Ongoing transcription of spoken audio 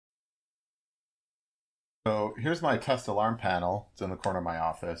So here's my test alarm panel. It's in the corner of my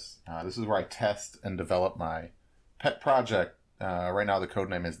office. This is where I test and develop my pet project. Right now the code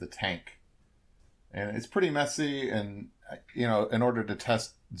name is the tank. And it's pretty messy, and in order to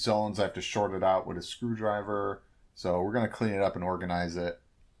test zones I have to short it out with a screwdriver. So we're going to clean it up and organize it.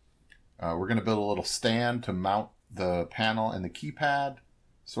 We're going to build a little stand to mount the panel and the keypad,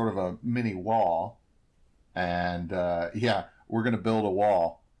 sort of a mini wall. And yeah, we're going to build a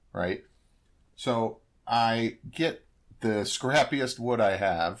wall, right? So I get the scrappiest wood I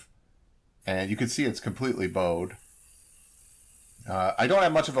have, and you can see it's completely bowed. I don't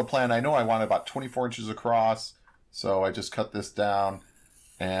have much of a plan. I know I want about 24 inches across, so I just cut this down.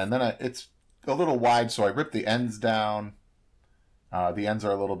 And then it's a little wide, so I rip the ends down. The ends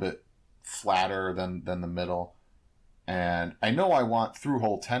are a little bit flatter than the middle. And I know I want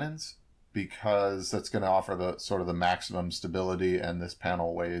through-hole tenons, because that's going to offer the sort of the maximum stability, and this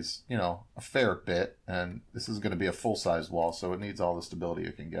panel weighs, a fair bit, and this is going to be a full-size wall, so it needs all the stability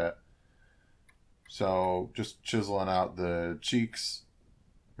it can get. So just chiseling out the cheeks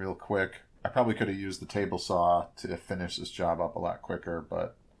real quick. I probably could have used the table saw to finish this job up a lot quicker,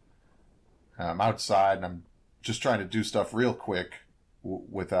 but I'm outside and I'm just trying to do stuff real quick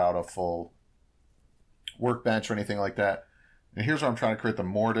without a full workbench or anything like that. And here's where I'm trying to create the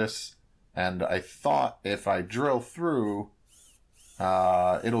mortise. And I thought if I drill through,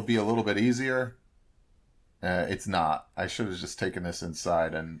 it'll be a little bit easier. It's not. I should have just taken this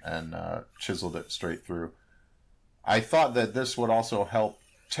inside and chiseled it straight through. I thought that this would also help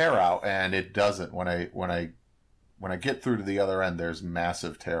tear out, and it doesn't. When I get through to the other end, there's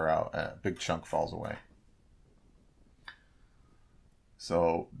massive tear out. A big chunk falls away.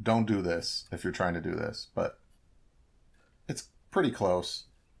 So don't do this if you're trying to do this, but it's pretty close.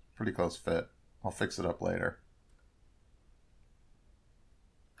 Pretty close fit. I'll fix it up later.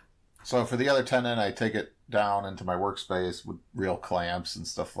 So for the other tenon, I take it down into my workspace with real clamps and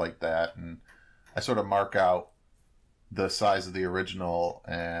stuff like that, and I sort of mark out the size of the original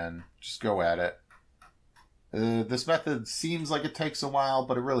and just go at it. This method seems like it takes a while,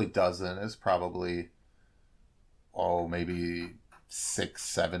 but it really doesn't. It's probably, maybe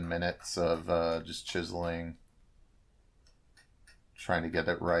 6-7 minutes of just chiseling, trying to get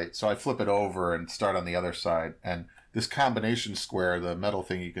it right. So I flip it over and start on the other side. And this combination square, the metal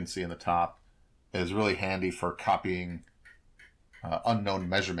thing you can see in the top, is really handy for copying unknown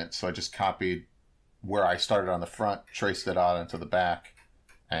measurements. So I just copied where I started on the front, traced it out into the back,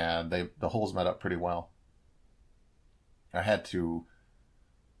 and the holes met up pretty well. I had to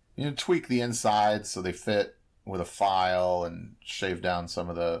tweak the inside so they fit with a file and shave down some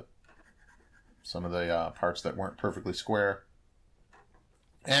of the parts that weren't perfectly square.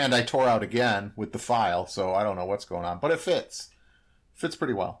 And I tore out again with the file, so I don't know what's going on. But it fits. Fits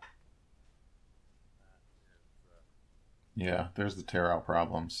pretty well. Yeah, there's the tear out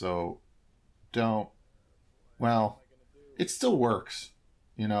problem. So it still works,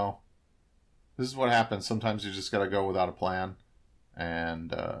 This is what happens. Sometimes you just got to go without a plan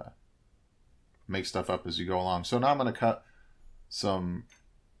and make stuff up as you go along. So now I'm going to cut some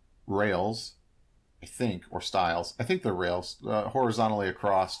rails, I think, or stiles. I think they're rails, horizontally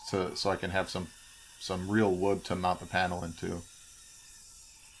across so I can have some real wood to mount the panel into.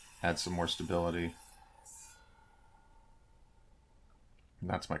 Add some more stability. And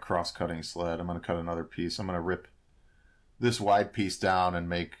that's my cross-cutting sled. I'm going to cut another piece. I'm going to rip this wide piece down and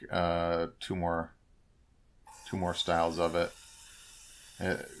make two more styles of it.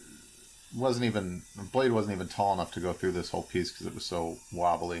 The blade wasn't even tall enough to go through this whole piece because it was so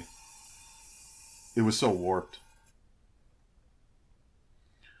wobbly. It was so warped.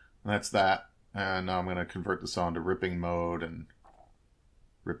 And that's that. And now I'm going to convert this on to ripping mode and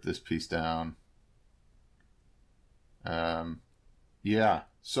rip this piece down. Yeah,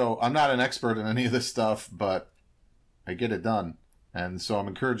 so I'm not an expert in any of this stuff, but I get it done. And so I'm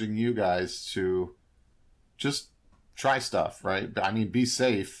encouraging you guys to just try stuff, right? I mean, be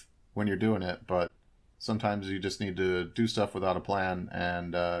safe when you're doing it, but sometimes you just need to do stuff without a plan,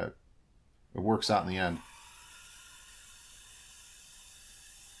 and it works out in the end.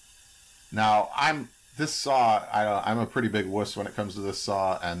 Now, I'm a pretty big wuss when it comes to this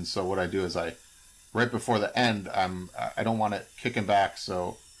saw, and so what I do is right before the end, I don't want it kicking back,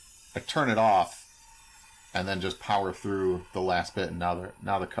 so I turn it off and then just power through the last bit, and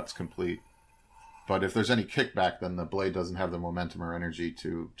now the cut's complete. But if there's any kickback, then the blade doesn't have the momentum or energy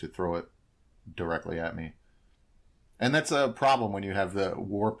to throw it directly at me. And that's a problem when you have the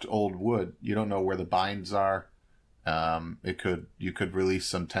warped old wood. You don't know where the binds are. You could release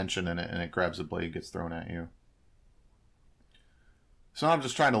some tension in it, and it grabs the blade, gets thrown at you. So I'm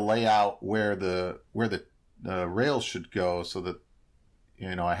just trying to lay out where the the rails should go so that,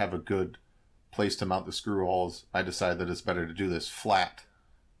 you know, I have a good place to mount the screw holes, I decided that it's better to do this flat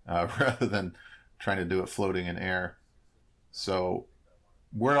rather than trying to do it floating in air. So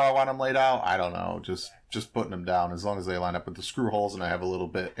where do I want them laid out? I don't know. Just putting them down as long as they line up with the screw holes and I have a little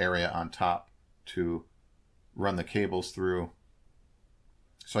bit area on top to run the cables through.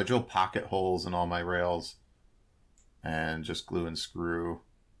 So I drill pocket holes in all my rails and just glue and screw.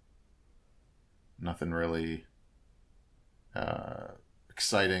 Nothing really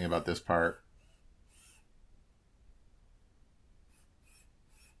exciting about this part.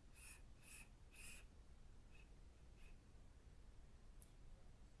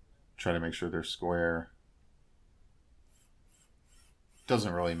 Try to make sure they're square.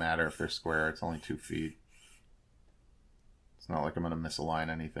 Doesn't really matter if they're square, it's only 2 feet. It's not like I'm going to misalign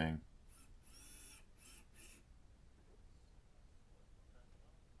anything.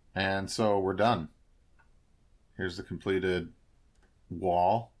 And so we're done. Here's the completed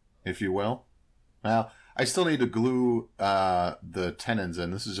wall, if you will. Now, I still need to glue the tenons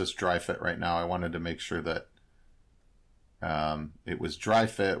in. This is just dry fit right now. I wanted to make sure that it was dry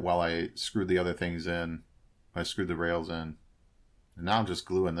fit while I screwed the other things in. I screwed the rails in. And now I'm just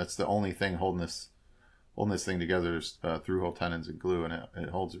gluing. That's the only thing holding this thing together is through-hole tenons and glue, and it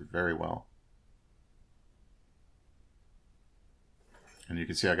holds it very well. And you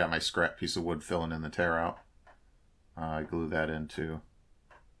can see I got my scrap piece of wood filling in the tear out. I glue that in too.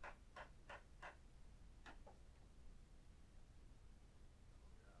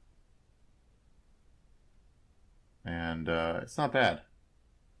 And it's not bad.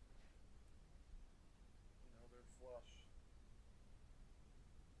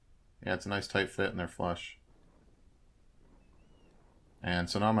 Yeah, it's a nice tight fit and they're flush. And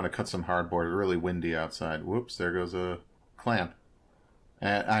so now I'm going to cut some hardboard. It's really windy outside. Whoops, there goes a clamp.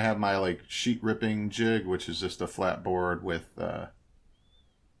 And I have my like sheet ripping jig, which is just a flat board with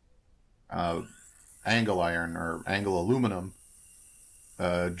angle iron or angle aluminum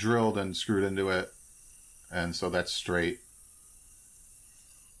drilled and screwed into it. And so that's straight.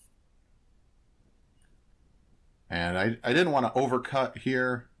 And I didn't want to overcut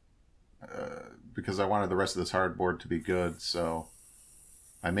here because I wanted the rest of this hardboard to be good. So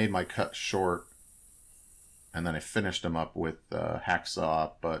I made my cut short. And then I finished them up with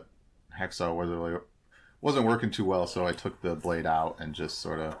hacksaw, but hacksaw wasn't working too well, so I took the blade out and just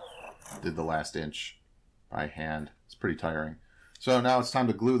sort of did the last inch by hand. It's pretty tiring. So now it's time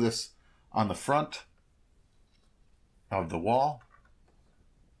to glue this on the front of the wall.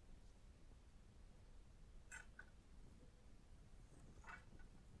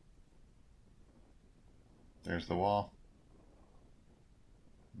 There's the wall.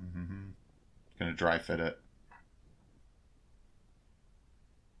 Gonna dry fit it.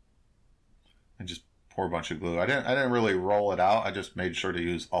 And just pour a bunch of glue. I didn't really roll it out. I just made sure to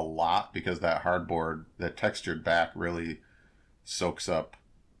use a lot because that hardboard, the textured back, really soaks up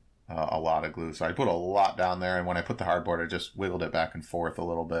a lot of glue. So I put a lot down there, and when I put the hardboard, I just wiggled it back and forth a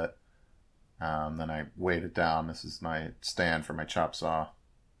little bit. Then I weighed it down. This is my stand for my chop saw,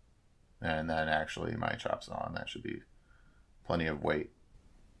 and then actually my chop saw, and that should be plenty of weight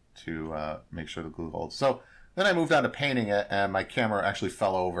to make sure the glue holds. So then I moved on to painting it, and my camera actually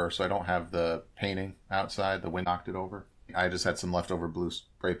fell over, so I don't have the painting outside. The wind knocked it over. I just had some leftover blue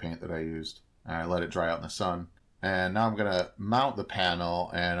spray paint that I used. I let it dry out in the sun. And now I'm going to mount the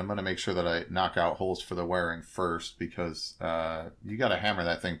panel, and I'm going to make sure that I knock out holes for the wiring first, because you got to hammer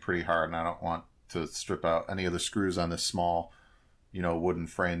that thing pretty hard, and I don't want to strip out any of the screws on this small, you know, wooden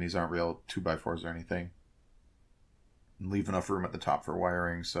frame. These aren't real 2x4s or anything. Leave enough room at the top for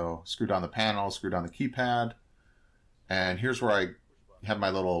wiring. So screw down the panel, screw down the keypad, and here's where I have my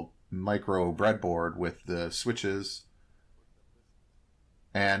little micro breadboard with the switches.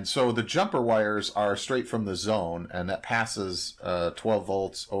 And so the jumper wires are straight from the zone, and that passes 12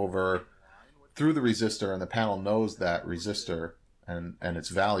 volts over through the resistor, and the panel knows that resistor and its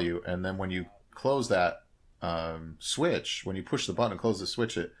value. And then when you close that switch, when you push the button and close the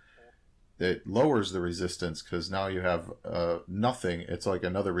switch, it lowers the resistance, because now you have nothing. It's like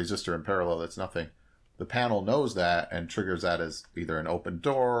another resistor in parallel that's nothing. The panel knows that and triggers that as either an open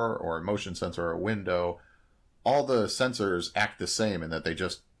door or a motion sensor or a window. All the sensors act the same in that they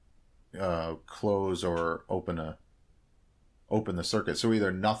just close or open the circuit. So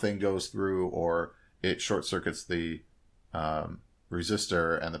either nothing goes through or it short circuits the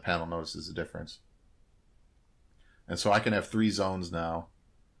resistor, and the panel notices the difference. And so I can have 3 zones now.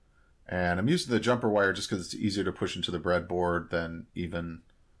 And I'm using the jumper wire just because it's easier to push into the breadboard than even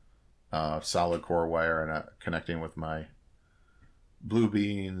solid core wire, and connecting with my blue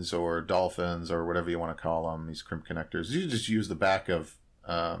beans or dolphins or whatever you want to call them, these crimp connectors. You just use the back of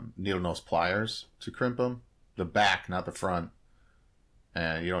needle nose pliers to crimp them. The back, not the front.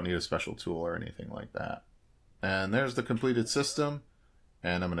 And you don't need a special tool or anything like that. And there's the completed system.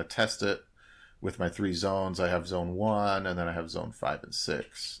 And I'm going to test it with my 3 zones. I have zone 1, and then I have zone 5 and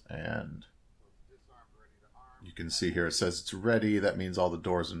 6. And you can see here it says it's ready. That means all the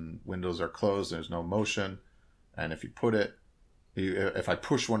doors and windows are closed. There's no motion. And if you put it, if I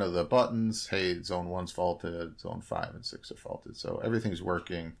push one of the buttons, hey, zone 1's faulted, zone 5 and 6 are faulted. So everything's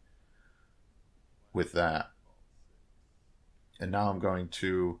working with that. And now I'm going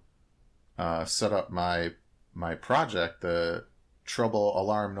to set up my project, the trouble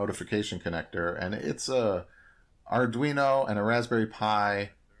alarm notification connector. And it's a Arduino and a Raspberry Pi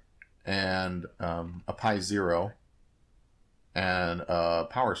and a Pi Zero and a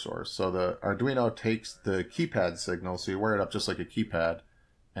power source. So the Arduino takes the keypad signal, so you wire it up just like a keypad,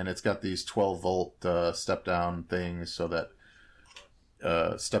 and it's got these 12-volt step down things, so that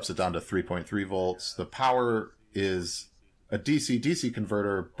steps it down to 3.3 volts. The power is a DC-DC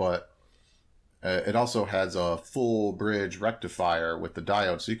converter, but it also has a full bridge rectifier with the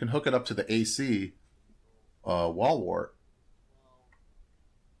diode, so you can hook it up to the AC wall wart.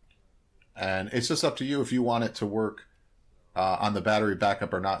 And it's just up to you if you want it to work on the battery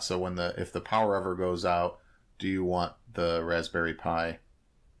backup or not. So if the power ever goes out, do you want the Raspberry Pi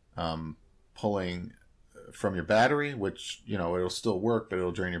pulling from your battery, which, you know, it'll still work, but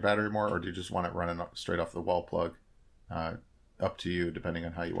it'll drain your battery more, or do you just want it running straight off the wall plug? Up to you, depending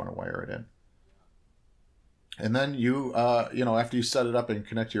on how you want to wire it in. And then you know, after you set it up and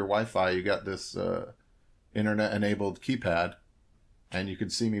connect to your Wi-Fi, you got this internet-enabled keypad, and you can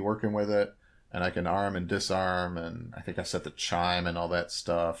see me working with it. And I can arm and disarm, and I think I set the chime and all that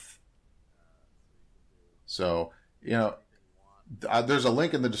stuff. So, you know, there's a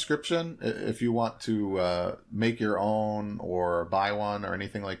link in the description if you want to make your own or buy one or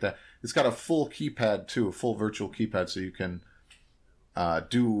anything like that. It's got a full keypad too, a full virtual keypad, so you can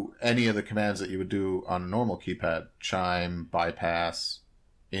do any of the commands that you would do on a normal keypad. Chime, bypass,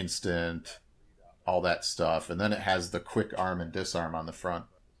 instant, all that stuff. And then it has the quick arm and disarm on the front.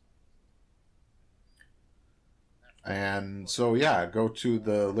 And so, yeah, go to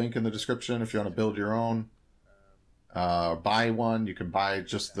the link in the description if you want to build your own. Buy one. You can buy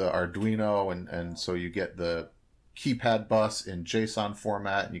just the Arduino, and so you get the keypad bus in JSON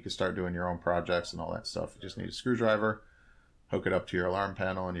format, and you can start doing your own projects and all that stuff. You just need a screwdriver, hook it up to your alarm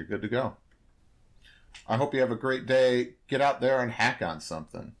panel, and you're good to go. I hope you have a great day. Get out there and hack on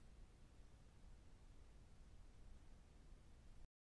something.